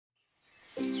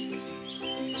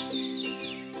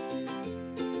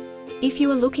If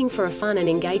you are looking for a fun and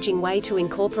engaging way to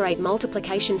incorporate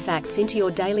multiplication facts into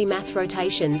your daily math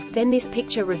rotations, then this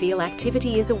picture reveal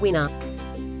activity is a winner.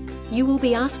 You will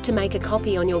be asked to make a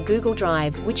copy on your Google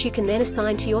Drive, which you can then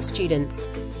assign to your students.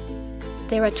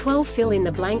 There are 12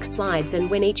 fill-in-the-blank slides, and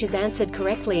when each is answered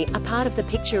correctly, a part of the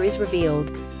picture is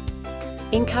revealed.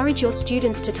 Encourage your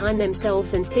students to time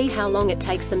themselves and see how long it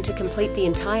takes them to complete the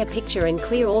entire picture and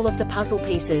clear all of the puzzle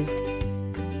pieces.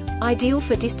 Ideal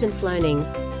for distance learning.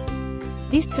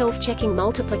 This self-checking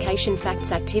multiplication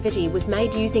facts activity was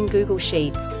made using Google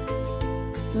Sheets.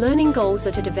 Learning goals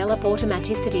are to develop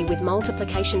automaticity with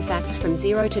multiplication facts from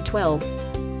 0 to 12.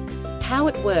 How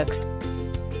it works.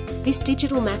 This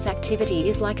digital math activity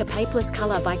is like a paperless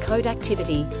color by code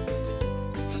activity.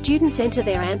 Students enter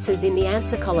their answers in the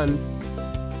answer column.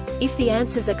 If the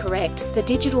answers are correct, the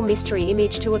digital mystery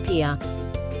image to appear.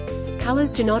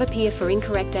 Colors do not appear for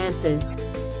incorrect answers.